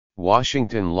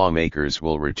Washington lawmakers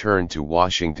will return to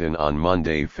Washington on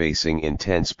Monday facing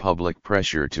intense public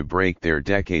pressure to break their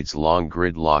decades-long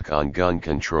gridlock on gun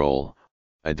control,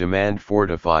 a demand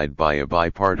fortified by a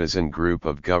bipartisan group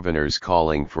of governors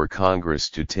calling for Congress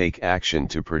to take action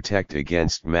to protect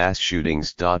against mass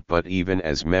shootings. But even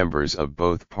as members of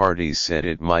both parties said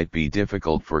it might be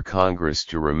difficult for Congress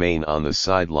to remain on the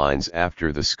sidelines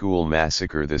after the school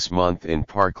massacre this month in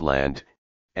Parkland,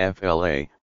 FLA,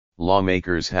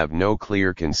 lawmakers have no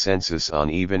clear consensus on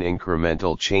even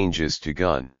incremental changes to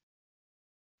gun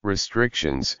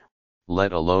restrictions,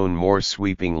 let alone more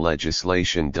sweeping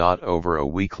legislation. Over a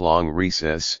week-long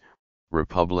recess,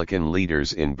 Republican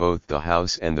leaders in both the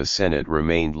House and the Senate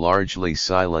remained largely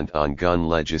silent on gun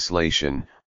legislation,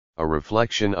 a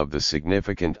reflection of the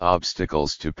significant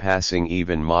obstacles to passing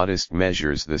even modest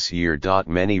measures this year.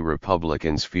 Many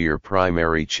Republicans fear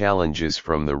primary challenges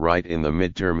from the right in the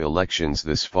midterm elections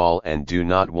this fall and do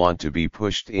not want to be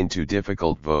pushed into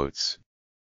difficult votes.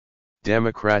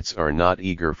 Democrats are not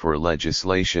eager for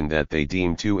legislation that they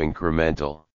deem too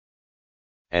incremental.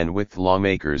 And with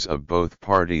lawmakers of both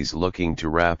parties looking to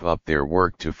wrap up their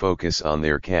work to focus on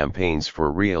their campaigns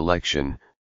for re-election,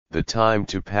 the time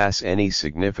to pass any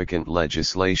significant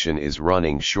legislation is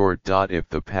running short. If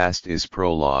the past is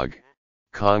prologue,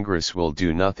 Congress will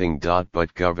do nothing.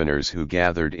 But governors who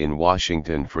gathered in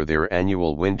Washington for their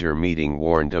annual winter meeting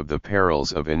warned of the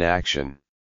perils of inaction.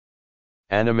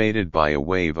 Animated by a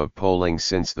wave of polling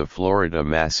since the Florida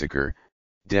massacre,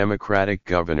 Democratic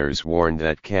governors warned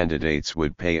that candidates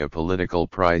would pay a political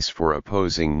price for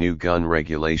opposing new gun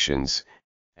regulations,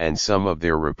 and some of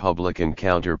their Republican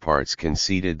counterparts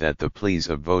conceded that the pleas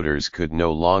of voters could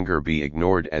no longer be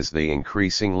ignored as they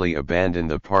increasingly abandon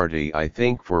the party. I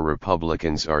think for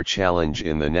Republicans our challenge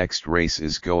in the next race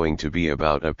is going to be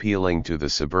about appealing to the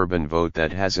suburban vote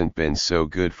that hasn't been so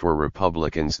good for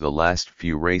Republicans the last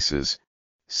few races,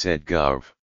 said Gov.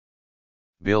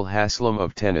 Bill Haslam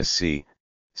of Tennessee,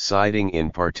 citing in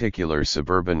particular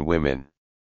suburban women.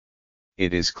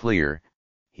 It is clear,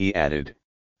 he added,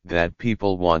 that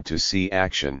people want to see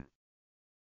action.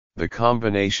 The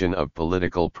combination of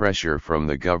political pressure from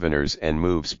the governors and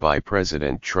moves by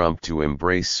President Trump to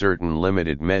embrace certain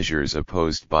limited measures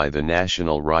opposed by the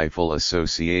National Rifle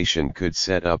Association could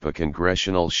set up a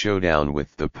congressional showdown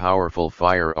with the powerful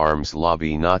firearms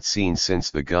lobby not seen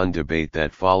since the gun debate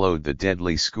that followed the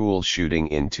deadly school shooting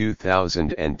in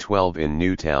 2012 in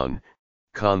Newtown.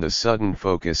 The sudden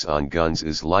focus on guns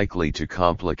is likely to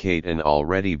complicate an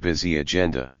already busy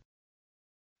agenda.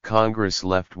 Congress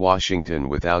left Washington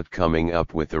without coming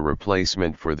up with a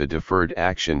replacement for the Deferred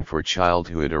Action for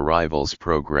Childhood Arrivals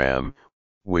program,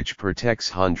 which protects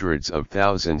hundreds of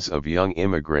thousands of young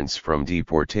immigrants from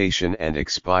deportation and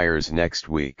expires next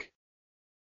week.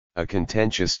 A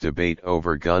contentious debate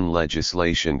over gun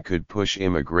legislation could push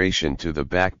immigration to the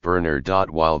back burner.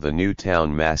 While the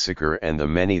Newtown massacre and the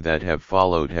many that have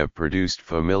followed have produced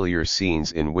familiar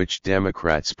scenes in which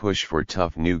Democrats push for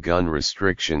tough new gun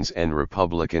restrictions and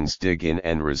Republicans dig in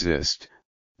and resist,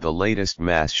 the latest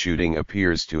mass shooting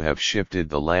appears to have shifted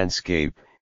the landscape,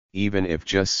 even if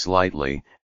just slightly,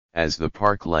 as the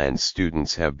Parkland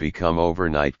students have become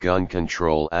overnight gun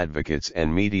control advocates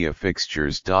and media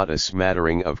fixtures. A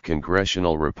smattering of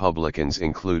congressional Republicans,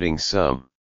 including some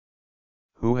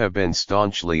who have been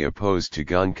staunchly opposed to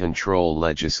gun control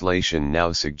legislation,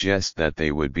 now suggest that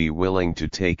they would be willing to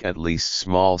take at least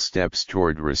small steps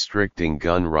toward restricting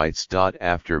gun rights.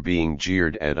 After being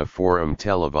jeered at a forum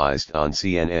televised on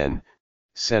CNN,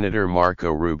 Senator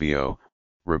Marco Rubio,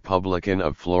 Republican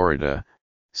of Florida,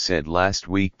 said last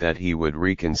week that he would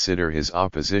reconsider his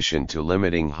opposition to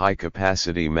limiting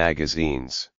high-capacity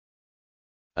magazines.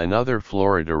 Another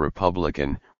Florida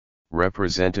Republican,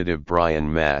 Representative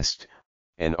Brian Mast,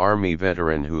 an Army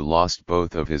veteran who lost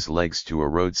both of his legs to a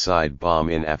roadside bomb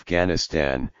in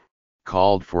Afghanistan,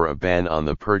 called for a ban on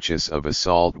the purchase of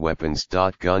assault weapons.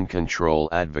 Gun control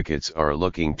advocates are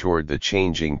looking toward the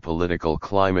changing political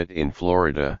climate in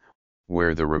Florida,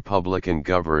 where the Republican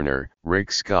governor,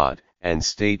 Rick Scott, and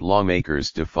state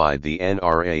lawmakers defied the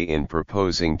NRA in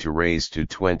proposing to raise to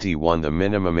 21 the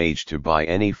minimum age to buy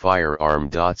any firearm.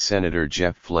 Senator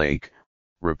Jeff Flake,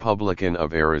 Republican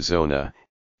of Arizona,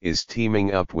 is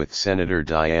teaming up with Senator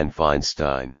Dianne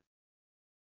Feinstein,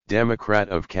 Democrat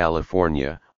of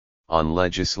California, on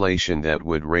legislation that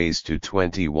would raise to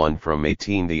 21 from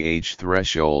 18 the age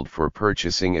threshold for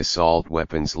purchasing assault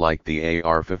weapons like the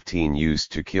AR-15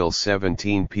 used to kill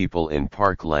 17 people in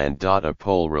Parkland. A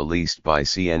poll released by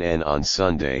CNN on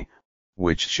Sunday,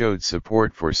 which showed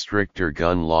support for stricter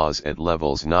gun laws at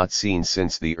levels not seen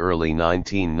since the early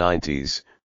 1990s,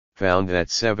 found that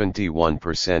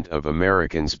 71% of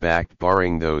Americans backed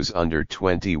barring those under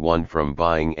 21 from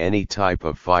buying any type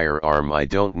of firearm. I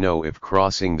don't know if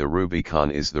crossing the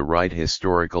Rubicon is the right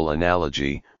historical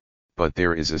analogy, but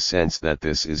there is a sense that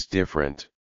this is different.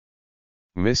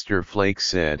 Mr. Flake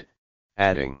said,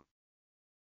 adding,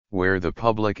 where the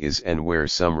public is and where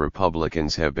some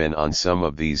Republicans have been on some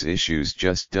of these issues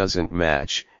just doesn't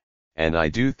match, and I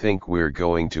do think we're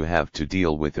going to have to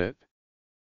deal with it.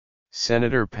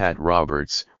 Senator Pat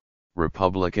Roberts,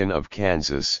 Republican of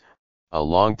Kansas, a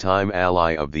longtime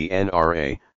ally of the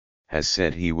NRA, has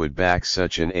said he would back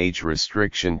such an age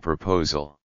restriction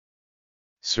proposal.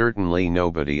 Certainly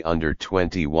nobody under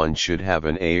 21 should have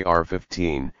an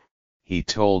AR-15, he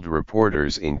told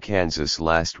reporters in Kansas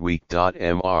last week.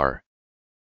 Mr.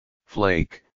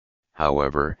 Flake,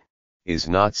 however, is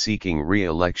not seeking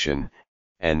re-election,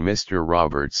 and Mr.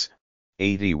 Roberts,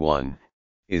 81,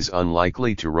 is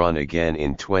unlikely to run again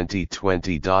in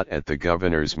 2020. At the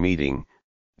governor's meeting,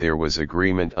 there was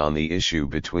agreement on the issue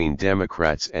between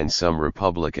Democrats and some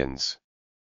Republicans.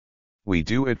 We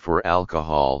do it for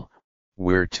alcohol,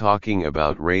 we're talking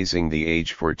about raising the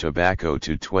age for tobacco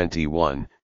to 21,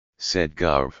 said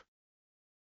Gov.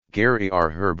 Gary R.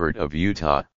 Herbert of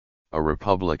Utah, a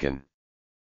Republican.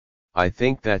 I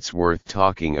think that's worth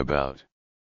talking about.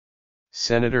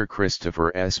 Senator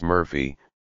Christopher S. Murphy,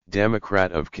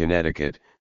 Democrat of Connecticut,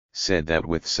 said that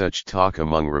with such talk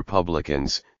among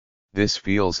Republicans, this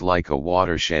feels like a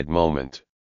watershed moment.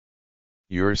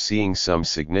 You're seeing some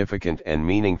significant and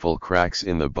meaningful cracks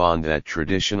in the bond that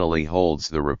traditionally holds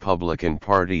the Republican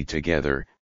Party together,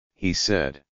 he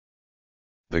said.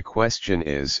 The question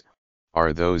is,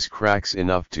 are those cracks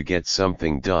enough to get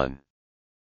something done?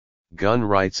 Gun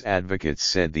rights advocates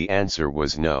said the answer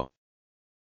was no.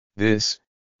 This,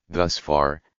 thus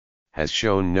far, has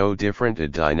shown no different a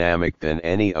dynamic than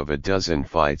any of a dozen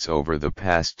fights over the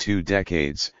past 2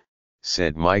 decades,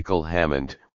 said Michael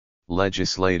Hammond,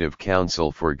 Legislative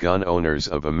Counsel for Gun Owners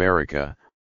of America,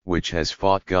 which has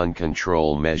fought gun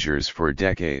control measures for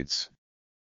decades.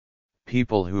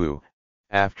 People who,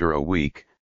 after a week,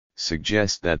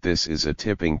 suggest that this is a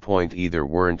tipping point either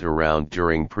weren't around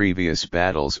during previous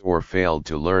battles or failed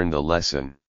to learn the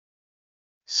lesson.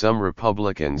 Some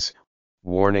Republicans,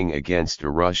 warning against a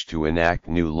rush to enact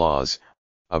new laws,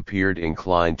 appeared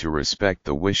inclined to respect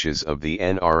the wishes of the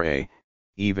NRA,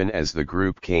 even as the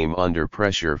group came under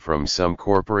pressure from some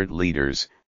corporate leaders,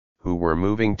 who were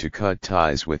moving to cut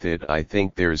ties with it. I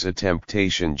think there's a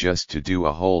temptation just to do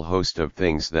a whole host of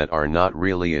things that are not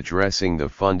really addressing the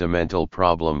fundamental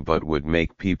problem but would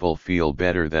make people feel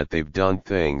better that they've done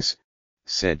things,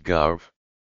 said Gov.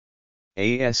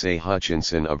 Asa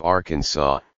Hutchinson of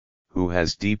Arkansas, who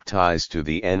has deep ties to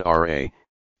the NRA,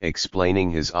 explaining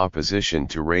his opposition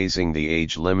to raising the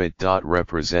age limit.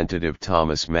 Representative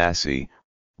Thomas Massie,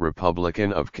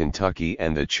 Republican of Kentucky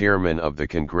and the chairman of the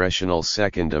Congressional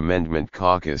Second Amendment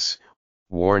Caucus,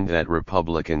 warned that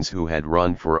Republicans who had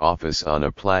run for office on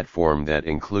a platform that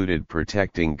included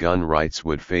protecting gun rights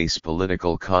would face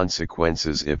political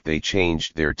consequences if they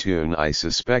changed their tune. I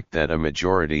suspect that a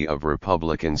majority of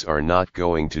Republicans are not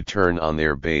going to turn on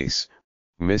their base,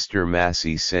 Mr.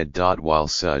 Massie said. While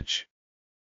such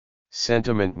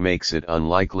sentiment makes it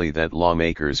unlikely that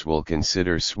lawmakers will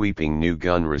consider sweeping new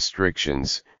gun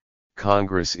restrictions,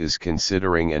 Congress is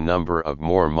considering a number of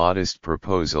more modest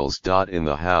proposals. In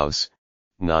the House,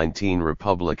 19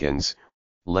 Republicans,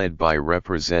 led by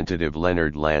Representative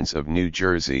Leonard Lance of New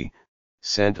Jersey,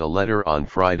 sent a letter on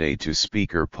Friday to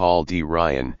Speaker Paul D.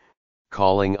 Ryan,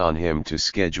 calling on him to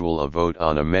schedule a vote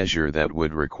on a measure that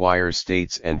would require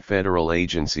states and federal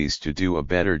agencies to do a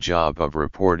better job of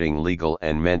reporting legal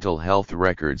and mental health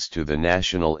records to the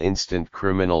National Instant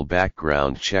Criminal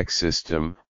Background Check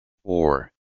System,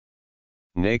 or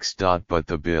NICS. But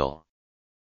the bill,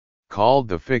 called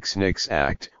the Fix NICS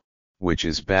Act, which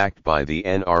is backed by the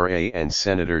NRA and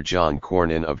Senator John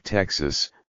Cornyn of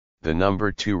Texas, the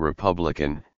number 2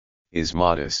 Republican, is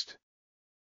modest.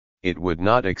 It would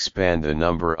not expand the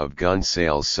number of gun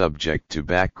sales subject to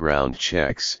background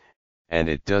checks, and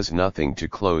it does nothing to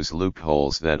close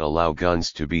loopholes that allow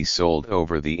guns to be sold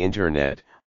over the internet,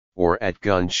 or at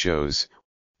gun shows,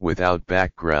 without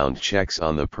background checks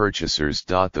on the purchasers.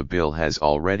 The bill has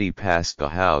already passed the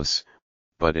House,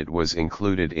 but it was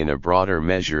included in a broader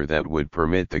measure that would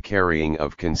permit the carrying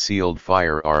of concealed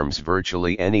firearms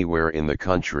virtually anywhere in the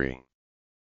country.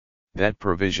 That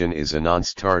provision is a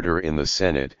non-starter in the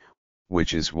Senate,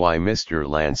 which is why Mr.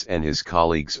 Lance and his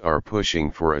colleagues are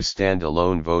pushing for a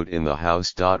standalone vote in the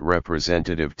House.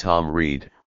 Representative Tom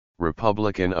Reed,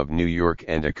 Republican of New York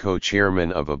and a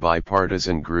co-chairman of a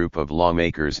bipartisan group of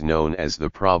lawmakers known as the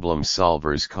Problem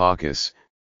Solvers Caucus,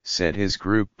 said his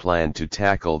group planned to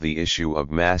tackle the issue of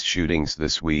mass shootings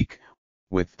this week,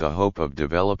 with the hope of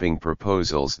developing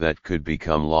proposals that could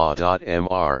become law.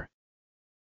 Mr.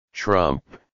 Trump,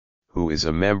 who is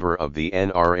a member of the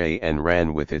NRA and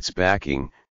ran with its backing,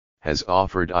 has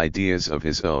offered ideas of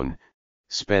his own,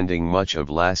 spending much of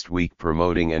last week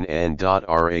promoting an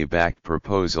NRA-backed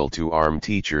proposal to arm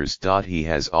teachers. He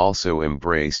has also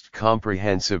embraced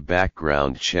comprehensive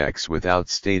background checks without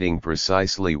stating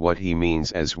precisely what he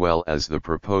means, as well as the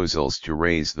proposals to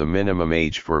raise the minimum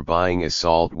age for buying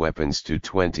assault weapons to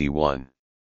 21.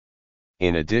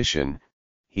 In addition,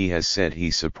 he has said he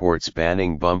supports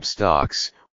banning bump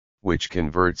stocks, which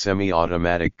convert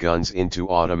semi-automatic guns into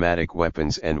automatic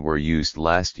weapons and were used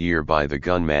last year by the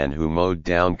gunman who mowed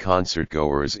down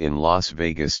concertgoers in Las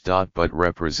Vegas. But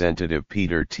Representative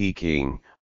Peter T. King,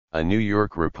 a New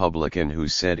York Republican who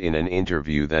said in an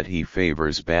interview that he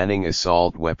favors banning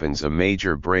assault weapons, a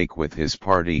major break with his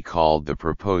party, called the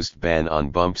proposed ban on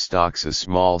bump stocks a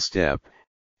small step,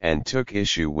 and took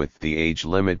issue with the age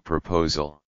limit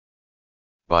proposal.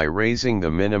 By raising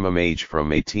the minimum age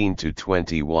from 18 to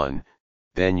 21,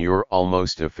 then you're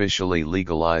almost officially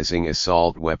legalizing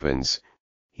assault weapons,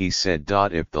 he said.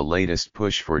 If the latest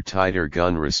push for tighter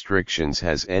gun restrictions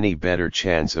has any better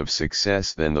chance of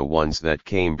success than the ones that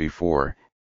came before,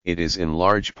 it is in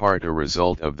large part a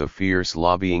result of the fierce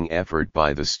lobbying effort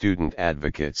by the student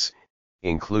advocates,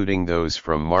 including those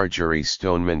from Marjory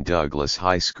Stoneman Douglas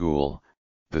High School,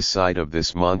 the site of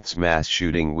this month's mass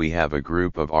shooting. We have a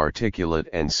group of articulate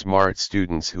and smart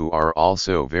students who are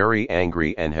also very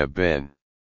angry and have been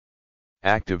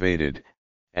activated,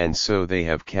 and so they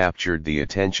have captured the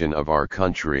attention of our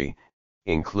country,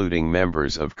 including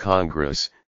members of Congress,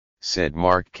 said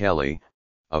Mark Kelly,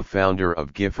 a founder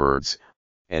of Giffords,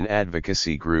 an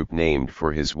advocacy group named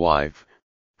for his wife,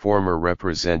 former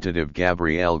Representative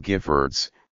Gabrielle Giffords,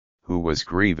 who was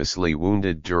grievously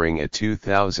wounded during a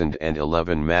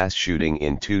 2011 mass shooting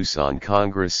in Tucson.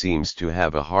 Congress seems to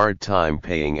have a hard time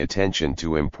paying attention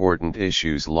to important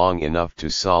issues long enough to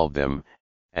solve them,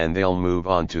 and they'll move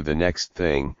on to the next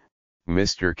thing,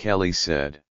 Mr. Kelly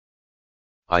said.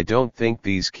 I don't think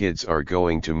these kids are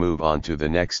going to move on to the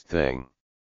next thing.